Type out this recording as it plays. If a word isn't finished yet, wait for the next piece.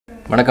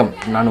வணக்கம்,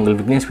 நான் உங்கள்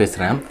விக்னேஷ்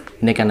பேசுகிறேன்.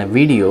 இன்றைக்கான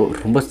வீடியோ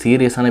ரொம்ப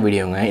சீரியஸான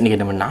வீடியோங்க. இன்றைக்கி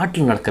நம்ம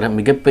நாட்டில் நடக்கிற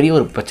மிகப்பெரிய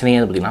ஒரு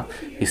பிரச்சனையாக பார்த்திங்கன்னா,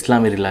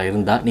 இஸ்லாமியர்களாக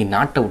இருந்தால் நீ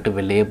நாட்டை விட்டு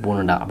வெளியே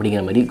போகணுண்டா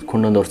அப்படிங்கிற மாதிரி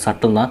கொண்டு வந்த ஒரு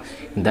சட்டம் தான்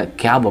இந்த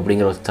கேப்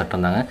அப்படிங்கிற ஒரு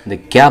சட்டம் தாங்க. இந்த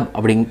கேப்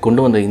அப்படிங்க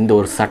கொண்டு வந்த இந்த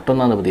ஒரு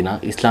சட்டம் தான் பார்த்திங்கன்னா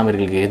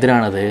இஸ்லாமியர்களுக்கு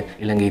எதிரானது,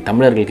 இலங்கை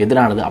தமிழர்களுக்கு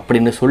எதிரானது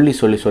அப்படின்னு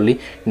சொல்லி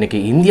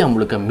இன்றைக்கி இந்தியா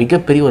முழுக்க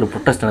மிகப்பெரிய ஒரு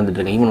ப்ரொட்டஸ்ட்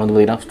நடந்துட்டுருக்காங்க. ஈவன் வந்து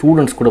பார்த்திங்கன்னா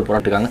ஸ்டூடெண்ட்ஸ் கூட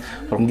போராட்டிருக்காங்க.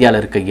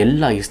 இந்தியாவில் இருக்க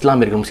எல்லா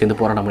இஸ்லாமியர்களும்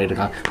சேர்ந்து போராட்டம்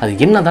பண்ணியிருக்காங்க. அது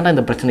என்ன தானே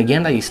இந்த பிரச்சனை,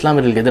 ஏன்டா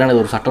இஸ்லாமியர்களுக்கு எதிரான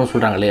ஒரு சட்டம்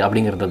சொல்கிறாங்களே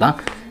அப்படிங்கிறது தான்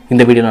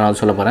இந்த வீடியோவில் நான்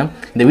சொல்ல போகிறேன்.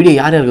 இந்த வீடியோ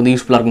யார் யாருக்கு வந்து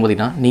யூஸ்ஃபுல்லாக இருக்கும்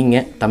பார்த்தீங்கன்னா,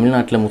 நீங்கள்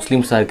தமிழ்நாட்டில்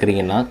முஸ்லீம்ஸாக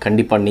இருக்கிறீங்கன்னா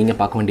கண்டிப்பாக நீங்கள்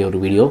பார்க்க வேண்டிய ஒரு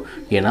வீடியோ.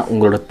 ஏன்னா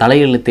உங்களோட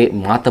தலையெழுத்தே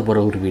மாற்ற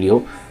போகிற ஒரு வீடியோ.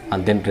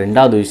 அண்ட் தென்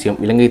ரெண்டாவது விஷயம்,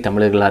 இலங்கை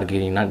தமிழர்களாக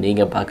இருக்கிறீங்கன்னா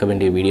நீங்கள் பார்க்க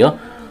வேண்டிய வீடியோ.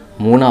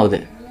 மூணாவது,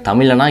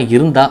 தமிழனாக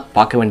இருந்தால்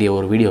பார்க்க வேண்டிய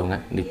ஒரு வீடியோங்க.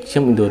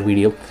 நிச்சயம் இந்த ஒரு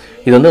வீடியோ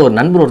இது வந்து ஒரு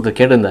நண்பர் ஒருத்தர்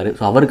கேட்டிருந்தார்.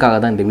 ஸோ அவருக்காக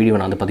தான் இந்த வீடியோ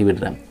நான் வந்து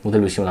பதிவிடுறேன்.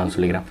 முதல் விஷயம் நான்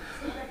சொல்லிக்கிறேன்.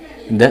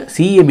 இந்த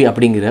சிஏபி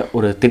அப்படிங்கிற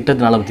ஒரு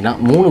திட்டத்தினால பார்த்திங்கன்னா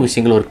 3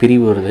 விஷயங்கள் ஒரு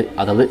பிரிவு வருது.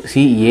 அதாவது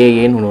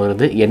CAAன்னு ஒன்று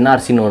வருது,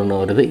 NRCன்னு ஒன்று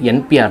வருது,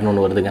 NPRன்னு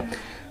ஒன்று வருதுங்க.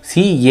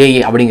 CAA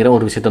அப்படிங்கிற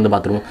ஒரு விஷயத்தை வந்து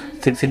பார்த்துருவோம்.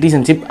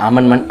 சிட்டிசன்ஷிப்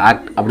அமெண்ட்மெண்ட்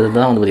ஆக்ட் அப்படின்றது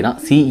தான் வந்து பார்த்திங்கன்னா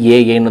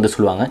CAAன்னு வந்து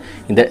சொல்லுவாங்க.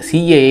 இந்த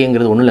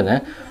CAAங்கிறது ஒன்றும் இல்லைங்க,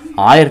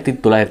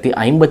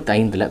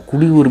 1955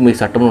 குடியுரிமை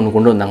சட்டம்னு ஒன்று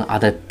கொண்டு வந்தாங்க.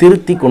 அதை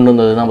திருத்தி கொண்டு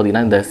வந்தது தான்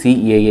பார்த்திங்கன்னா இந்த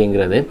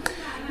CAAங்கிறது.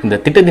 இந்த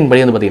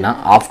திட்டத்தின்படி வந்து பார்த்திங்கன்னா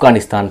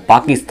ஆப்கானிஸ்தான்,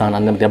 பாகிஸ்தான்,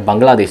 அந்த மாதிரி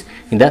பங்களாதேஷ்,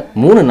 இந்த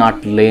 3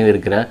 நாட்டிலேயும்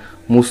இருக்கிற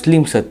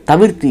முஸ்லீம்ஸை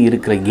தவிர்த்து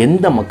இருக்கிற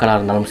எந்த மக்களாக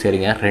இருந்தாலும்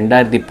சரிங்க,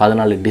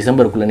 2014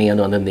 டிசம்பருக்குள்ளே நீங்கள்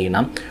வந்து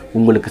வந்திருந்தீங்கன்னா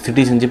உங்களுக்கு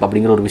சிட்டிசன்ஷிப்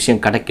அப்படிங்கிற ஒரு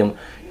விஷயம் கிடைக்கும்.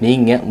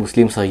 நீங்கள்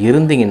முஸ்லீம்ஸாக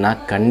இருந்தீங்கன்னா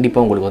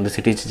கண்டிப்பாக உங்களுக்கு வந்து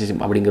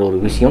சிட்டிசன்ஷிப் அப்படிங்கிற ஒரு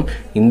விஷயம்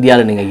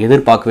இந்தியாவில் நீங்கள்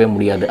எதிர்பார்க்கவே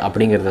முடியாது.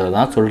 அப்படிங்கிறத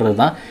தான் சொல்கிறது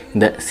தான்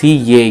இந்த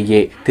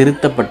CAA,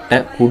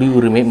 திருத்தப்பட்ட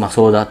குடியுரிமை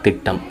மசோதா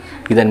திட்டம்.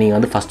 இதை நீங்கள்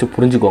வந்து ஃபஸ்ட்டு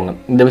புரிஞ்சுக்கோங்க.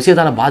 இந்த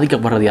விஷயத்தால்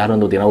பாதிக்கப்படுறது யார்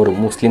வந்து பார்த்திங்கன்னா ஒரு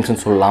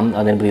முஸ்லீம்ஸ்னு சொல்லலாம்.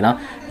 அது பார்த்திங்கன்னா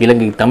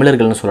இலங்கை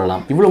தமிழர்கள்னு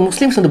சொல்லலாம். இவ்வளோ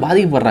முஸ்லீம்ஸ் வந்து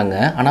பாதிக்கப்படுறாங்க.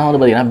 ஆனால் வந்து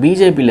பார்த்திங்கன்னா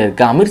பிஜேபியில்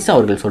இருக்க அமித்ஷா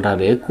அவர்கள்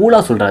சொல்கிறாரு,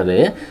 கூலாக சொல்கிறாரு,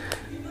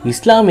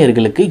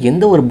 இஸ்லாமியர்களுக்கு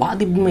எந்த ஒரு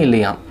பாதிப்புமே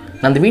இல்லையா.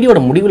 நான் அந்த வீடியோட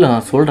முடிவில்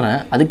நான் சொல்கிறேன்.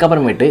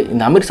 அதுக்கப்புறமேட்டு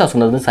இந்த அமித்ஷா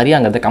சொன்னது வந்து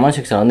சரியாங்கிறத கமெண்ட்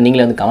செக்ஷனில் வந்து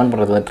நீங்களே வந்து கமெண்ட்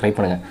பண்ணுறதை ட்ரை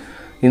பண்ணுங்கள்.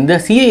 இந்த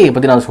CAA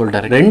பற்றி நான்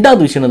சொல்லிட்டேன்.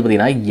 ரெண்டாவது விஷயம் வந்து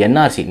பார்த்திங்கன்னா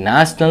NRC,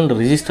 national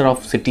register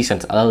of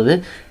citizens. அதாவது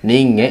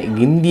நீங்கள்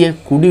இந்திய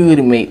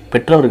குடியுரிமை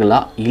பெற்றவர்களா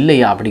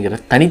இல்லையா அப்படிங்கிற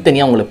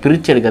தனித்தனியாக உங்களை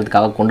பிரித்து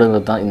எடுக்கிறதுக்காக கொண்டு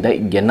வந்தது தான் இந்த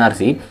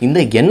NRC.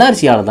 இந்த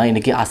NRCயால் தான்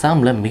இன்றைக்கி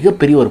அசாமில்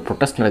மிகப்பெரிய ஒரு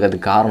ப்ரொட்டஸ்ட்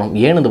நடக்கிறதுக்கு காரணம்.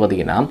 ஏன்னு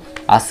பார்த்திங்கன்னா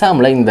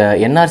அசாமில் இந்த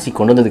NRC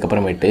கொண்டு வந்ததுக்கு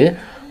அப்புறமேட்டு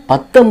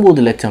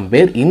 19 லட்சம்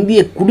பேர் இந்திய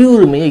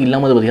குடியுரிமையே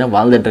இல்லாமல் பார்த்திங்கன்னா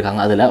வாழ்ந்துட்டு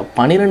இருக்காங்க. அதில்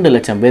 12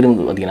 லட்சம் பேர்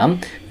வந்து பார்த்திங்கன்னா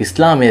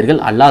இஸ்லாமியர்கள்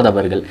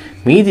அல்லாதவர்கள்.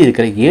 மீதி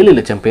இருக்கிற 7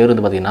 லட்சம் பேர்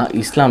வந்து பார்த்திங்கன்னா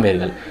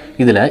இஸ்லாமியர்கள்.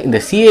 இதில் இந்த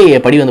CAA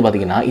படி வந்து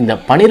பார்த்திங்கன்னா இந்த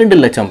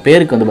 12 லட்சம்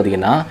பேருக்கு வந்து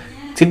பார்த்திங்கன்னா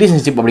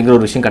சிட்டிசன்ஷிப் அப்படிங்கிற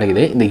ஒரு விஷயம்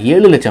கிடைக்குது. இந்த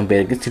 7 லட்சம்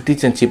பேருக்கு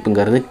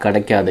சிட்டிசன்ஷிப்புங்கிறது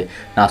கிடைக்காது.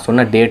 நான்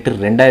சொன்ன டேட்டு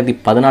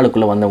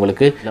 2014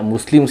 வந்தவங்களுக்கு இல்லை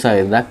முஸ்லீம்ஸாக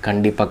இருந்தால்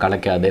கண்டிப்பாக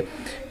கிடைக்காது.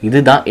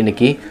 இதுதான்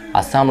இன்றைக்கி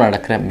அஸ்ஸாமில்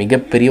நடக்கிற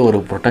மிகப்பெரிய ஒரு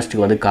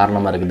ப்ரொட்டஸ்ட்டுக்கு வந்து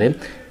காரணமாக இருக்குது.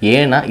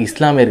 ஏன்னா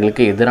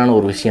இஸ்லாமியர்களுக்கு எதிரான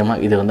ஒரு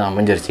விஷயமாக இது வந்து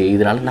அமைஞ்சிருச்சு.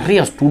 இதனால்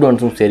நிறையா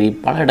ஸ்டூடெண்ட்ஸும் சரி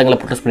பல இடங்களில்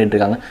ப்ரொட்டஸ்ட் பண்ணிகிட்டு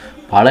இருக்காங்க.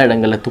 பல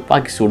இடங்களில்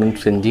துப்பாக்கி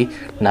ஸ்டூடெண்ட்ஸ் செஞ்சு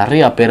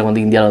நிறையா பேரை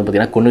வந்து இந்தியாவில் வந்து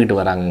பார்த்திங்கன்னா கொண்டுக்கிட்டு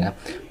வராங்கங்க.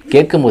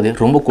 கேட்கும்போது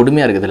ரொம்ப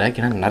கொடுமையாக இருக்குதுல்ல.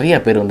 ஏன்னா நிறையா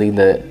பேர் வந்து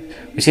இந்த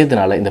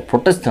விஷயத்தினால, இந்த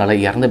ப்ரொட்டஸ்ட்னால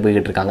இறந்து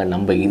போய்கிட்டு இருக்காங்க.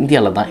 நம்ம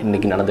இந்தியாவில் தான்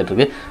இன்றைக்கி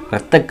நடந்துகிட்ருக்கு.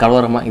 ரத்த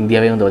கலவரமாக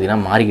இந்தியாவே வந்து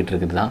பார்த்திங்கன்னா மாறிக்கிட்டு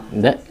இருக்குது தான்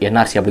இந்த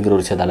NRC அப்படிங்கிற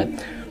ஒரு விஷயத்தால்.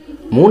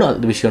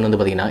 மூணாவது விஷயம் வந்து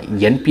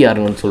பார்த்திங்கன்னா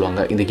NPRன்னு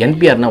சொல்லுவாங்க. இந்த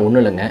NPRனா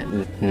ஒன்றும் இல்லைங்க,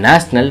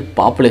 நேஷ்னல்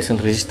பாப்புலேஷன்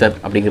ரிஜிஸ்டர்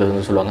அப்படிங்கிறது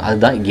வந்து சொல்லுவாங்க.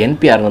 அதுதான்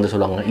NPRன்னு வந்து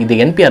சொல்லுவாங்க. இது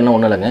NPRனா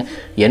ஒன்றும் இல்லைங்க,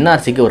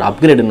 NRCக்கு ஒரு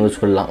அப்கிரேடுன்னு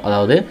சொல்லலாம்.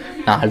 அதாவது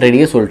நான்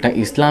ஆல்ரெடியே சொல்லிட்டேன்,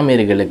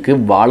 இஸ்லாமியர்களுக்கு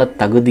வாழ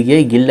தகுதியே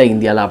இல்லை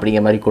இந்தியாவில்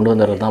அப்படிங்கிற மாதிரி கொண்டு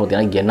வந்துடுறது தான்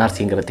பார்த்திங்கன்னா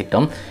NRCங்கிற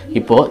திட்டம்.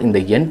 இப்போது இந்த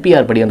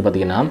NPR படி வந்து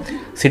பார்த்திங்கன்னா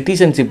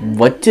சிட்டிசன்ஷிப்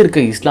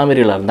வச்சிருக்க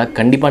இஸ்லாமியர்களாக இருந்தால்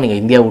கண்டிப்பாக நீங்கள்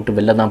இந்தியா விட்டு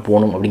வெளில தான்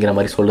போகணும் அப்படிங்கிற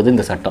மாதிரி சொல்லுது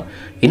இந்த சட்டம்.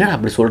 என்னடா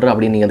அப்படி சொல்கிறேன்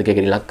அப்படின்னு நீங்கள் வந்து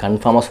கேட்குறீங்களா?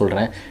 கன்ஃபார்மாக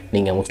சொல்கிறேன்,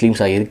 நீங்கள்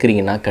முஸ்லீம்ஸாக இருக்கிறீங்கன்னா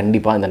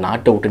கண்டிப்பாக இந்த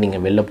நாட்டை விட்டு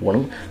நீங்கள் வெளில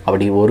போகணும்.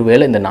 அப்படி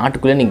ஒருவேளை இந்த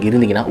நாட்டுக்குள்ளே நீங்கள்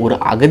இருந்தீங்கன்னா ஒரு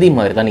அகதி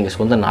மாதிரி தான், நீங்கள்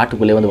சொந்த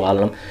நாட்டுக்குள்ளே வந்து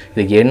வாழணும்.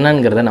 இது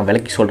என்னங்கிறத நான்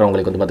விளக்கி சொல்கிறேன்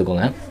உங்களுக்கு வந்து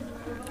பார்த்துக்கோங்க.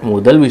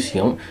 முதல்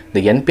விஷயம், இந்த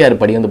NPR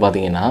படி வந்து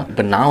பார்த்தீங்கன்னா,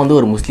 இப்போ நான் வந்து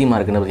ஒரு முஸ்லீமாக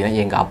இருக்குன்னு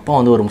பார்த்தீங்கன்னா எங்கள் அப்பா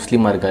வந்து ஒரு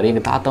முஸ்லீமாக இருக்கார்,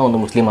 எங்கள் தாத்தா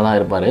வந்து முஸ்லீமாக தான்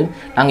இருப்பார்.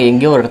 நாங்கள்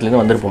எங்கேயோ ஒரு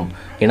இடத்துலேருந்து வந்திருப்போம்.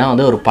 ஏன்னா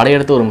வந்து ஒரு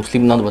படையெடுத்து ஒரு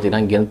முஸ்லீம் தான் வந்து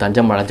பார்த்திங்கன்னா இங்கேருந்து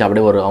தஞ்சம் அடைஞ்சு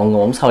அப்படியே ஒரு அவங்க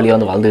வம்சாவளியாக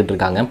வந்து வாழ்ந்துகிட்டு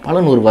இருக்காங்க. பல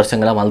 100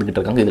 வருஷங்களாக வாழ்ந்துகிட்டு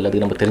இருக்காங்க. இதில்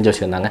அது நம்ம தெரிஞ்ச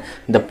விஷயம் தாங்க.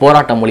 இந்த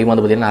போராட்டம் மூலியமாக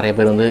வந்து பார்த்திங்கன்னா நிறைய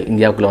பேர் வந்து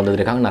இந்தியாவுக்குள்ளே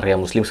வந்துருக்காங்க, நிறையா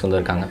முஸ்லீம்ஸ்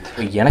வந்துருக்காங்க.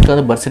 எனக்கு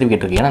வந்து பர்த்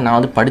சர்டிஃபிகேட் இருக்குது. ஏன்னா நான்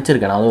வந்து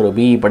படிச்சிருக்கேன், நான் வந்து ஒரு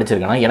BE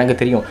படிச்சிருக்கேன்னா எனக்கு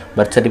தெரியும்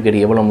பர்த் சர்டிஃபிகேட்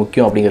எவ்வளோ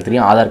முக்கியம் அப்படிங்கிறது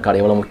தெரியும். ஆதார்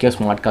கார்டு எவ்வளோ முக்கியம்,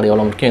 ஸ்மார்ட் கார்டு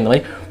எவ்வளோ முக்கியம்.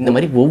 இந்த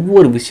மாதிரி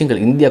ஒவ்வொரு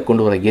விஷயங்கள் இந்தியா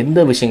கொண்டு வர எந்த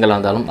விஷயங்களாக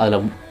இருந்தாலும்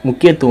அதில்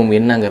முக்கியத்துவம்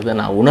என்னங்கிறத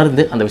நான்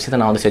உணர்ந்து அந்த விஷயத்தை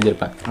நான் வந்து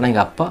செஞ்சுருப்பேன். ஆனால்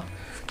எங்கள் அப்பா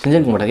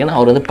செஞ்சிருக்க மாட்டார். ஏன்னா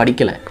அவர் வந்து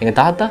படிக்கலை.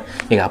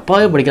 எங்கள்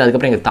அப்பாவே படிக்கல.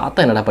 அதுக்கப்புறம் எங்கள்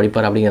தாத்தா என்னடா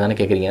படிப்பார் அப்படிங்கிறதானே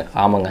கேட்குறீங்க?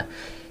 ஆமாங்க,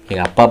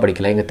 எங்கள் அப்பா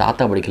படிக்கலை, எங்கள்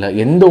தாத்தா படிக்கலை,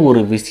 எந்த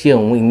ஒரு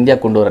விஷயமும் இந்தியா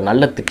கொண்டு வர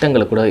நல்ல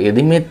திட்டங்களை கூட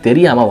எதுவுமே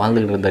தெரியாமல்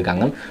வாழ்ந்துக்கிட்டு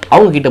இருந்திருக்காங்க.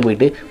 அவங்கக்கிட்ட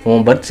போயிட்டு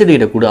உன் பர்த்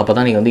சர்டிஃபிகேட்டை கொடு, அப்போ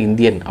தான் நீங்கள் வந்து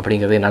இந்தியன்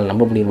அப்படிங்கிறத என்னால்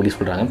நம்ப முடியும்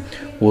சொல்கிறாங்க.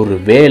 ஒரு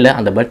வேளை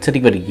அந்த பர்த்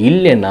சர்டிஃபிகேட்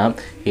இல்லைன்னா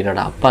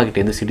என்னோடய அப்பா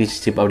கிட்டேருந்து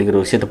சிட்டிசன்ஷிப் அப்படிங்கிற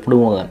ஒரு விஷயத்தை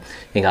பிடுங்குவாங்க.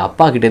 எங்கள்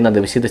அப்பா கிட்டேருந்து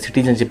அந்த விஷயத்தை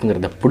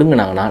சிட்டிசன்ஷிப்புங்கிறத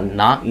பிடுங்கினாங்கன்னா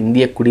நான்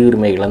இந்திய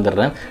குடியுரிமை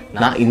இழந்துடுறேன்,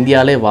 நான்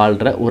இந்தியாவிலே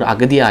வாழ்கிற ஒரு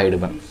அகதியாக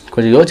ஆகிடுவேன்.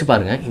 கொஞ்சம் யோசிச்சு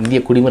பாருங்கள், இந்திய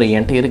குடிமுறை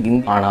என்கிட்ட இருக்கு,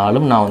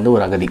 ஆனாலும் நான் வந்து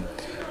ஒரு அகதி.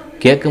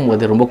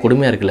 கேட்கும்போது ரொம்ப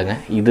கொடுமையாக இருக்குல்லங்க.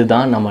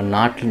 இதுதான் நம்ம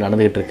நாட்டில்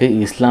நடந்துக்கிட்டு இருக்குது.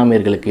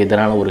 இஸ்லாமியர்களுக்கு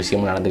எதிரான ஒரு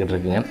விஷயம் நடந்துக்கிட்டு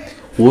இருக்குங்க.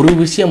 ஒரு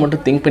விஷயம்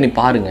மட்டும் திங்க் பண்ணி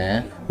பாருங்கள்,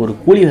 ஒரு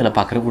கூலி வேலை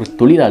பார்க்குற ஒரு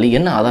தொழிலாளி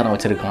என்ன ஆதாரம்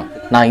வச்சுருக்கான்?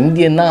 நான்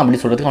இந்தியன் தான் அப்படி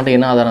சொல்கிறதுக்கு அவன்கிட்ட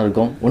என்ன ஆதாரம்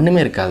இருக்கும்?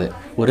 ஒன்றுமே இருக்காது.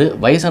 ஒரு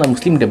வயசான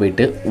முஸ்லீம்கிட்ட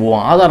போயிட்டு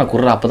உன் ஆதாரம்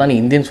கொடுற, அப்போ தான் நீ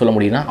இந்தியன் சொல்ல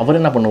முடியும்னா அவர்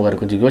என்ன பண்ணுவார்?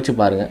 கொஞ்சம் யோசிச்சு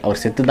பாருங்கள்.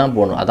 அவர் செத்து தான்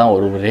போகணும். அதான்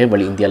ஒரே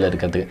வழி இந்தியாவில்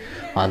இருக்கிறதுக்கு.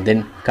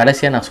 தென்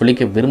கடைசியாக நான்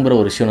சொல்லிக்க விரும்புகிற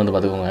ஒரு விஷயம் வந்து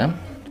பார்த்துக்கோங்க,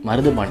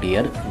 மருது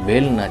பாண்டியர்,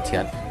 வேலு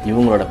நாச்சியார்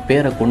இவங்களோட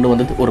பேரை கொண்டு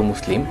வந்தது ஒரு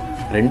முஸ்லீம்.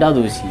 ரெண்டாவது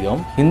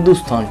விஷயம்,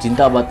 ஹிந்துஸ்தான்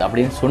ஜிந்தாபாத்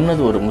அப்படின்னு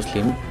சொன்னது ஒரு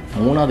முஸ்லீம்.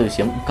 மூணாவது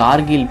விஷயம்,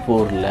 கார்கில்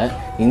போரில்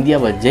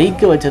இந்தியாவை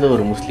ஜெயிக்க வச்சது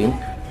ஒரு முஸ்லீம்.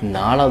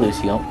 நாலாவது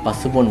விஷயம்,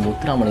 பசுபொன்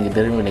முத்துராமலிங்க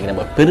தேவர் இன்றைக்கி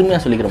நம்ம பெருமையாக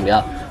சொல்லிக்கிறோம்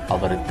இல்லையா,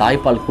 அவர்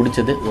தாய்ப்பால்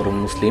குடித்தது ஒரு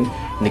முஸ்லீம்.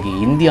 இன்றைக்கி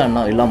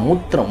இந்தியான்னா எல்லாம்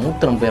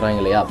மூத்திரம்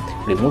பெயராங்க இல்லையா,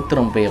 இப்படி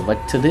மூத்திரம் பெயர்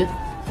வச்சது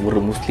ஒரு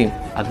முஸ்லீம்.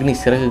 அக்னி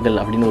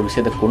சிறகுகள் அப்படின்னு ஒரு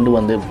விஷயத்தை கொண்டு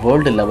வந்து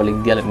வேர்ல்டு லெவல்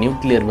இந்தியாவில்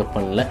நியூக்ளியர்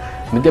வெப்பனில்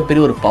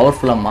மிகப்பெரிய ஒரு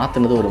பவர்ஃபுல்லாக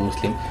மாற்றினது ஒரு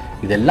முஸ்லீம்.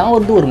 இதெல்லாம்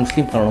வந்து ஒரு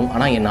முஸ்லீம் பண்ணணும்.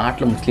 ஆனால் என்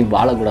நாட்டில் முஸ்லீம்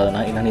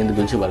வாழக்கூடாதுன்னா என்னென்னு வந்து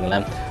யோசிச்சு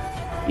பாருங்களேன்.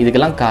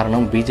 இதுக்கெல்லாம்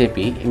காரணம்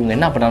பிஜேபி. இவங்க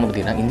என்ன பண்ணான்னு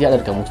பார்த்தீங்கன்னா, இந்தியாவில்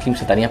இருக்க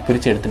முஸ்லீம்ஸை தனியாக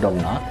பிரித்து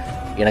எடுத்துட்டோம்னா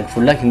எனக்கு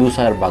ஃபுல்லாக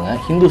ஹிந்துஸாக இருப்பாங்க,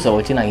 ஹிந்துஸை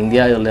வச்சு நான்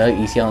இந்தியாவில்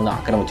ஈஸியாக வந்து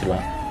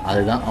ஆக்கிரமிச்சிடுவேன்.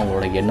 அதுதான்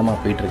அவங்களோட எண்ணமாக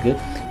போயிட்டுருக்கு.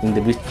 இந்த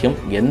விஷயம்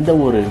எந்த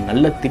ஒரு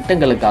நல்ல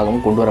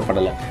திட்டங்களுக்காகவும் கொண்டு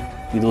வரப்படலை.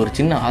 இது ஒரு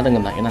சின்ன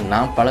ஆதங்கம் தான். ஏன்னா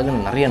நான்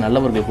பழகின நிறைய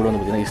நல்லவர்கள் கூட வந்து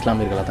பார்த்திங்கன்னா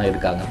இஸ்லாமியர்களாக தான்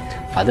இருக்காங்க.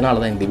 அதனால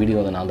தான் இந்த வீடியோ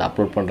வந்து நான் வந்து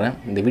அப்லோட் பண்ணுறேன்.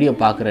 இந்த வீடியோ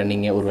பார்க்குற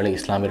நீங்கள் ஒருவேளை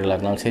இஸ்லாமியர்களாக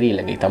இருந்தாலும் சரி,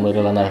 இல்லை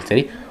தமிழர்களாக இருந்தாலும்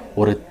சரி,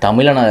 ஒரு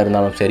தமிழனாக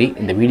இருந்தாலும் சரி,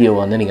 இந்த வீடியோவை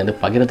வந்து நீங்கள் வந்து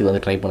பகிரத்துக்கு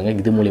வந்து ட்ரை பண்ணுங்கள்.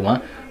 இது மூலிமா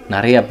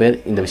நிறையா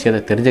பேர் இந்த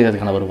விஷயத்தை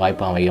தெரிஞ்சுக்கிறதுக்கான ஒரு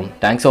வாய்ப்பு அமையும்.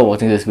 தேங்க்ஸ் ஃபார்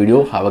வாட்சிங் this video.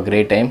 Have a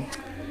great time.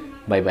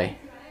 By by.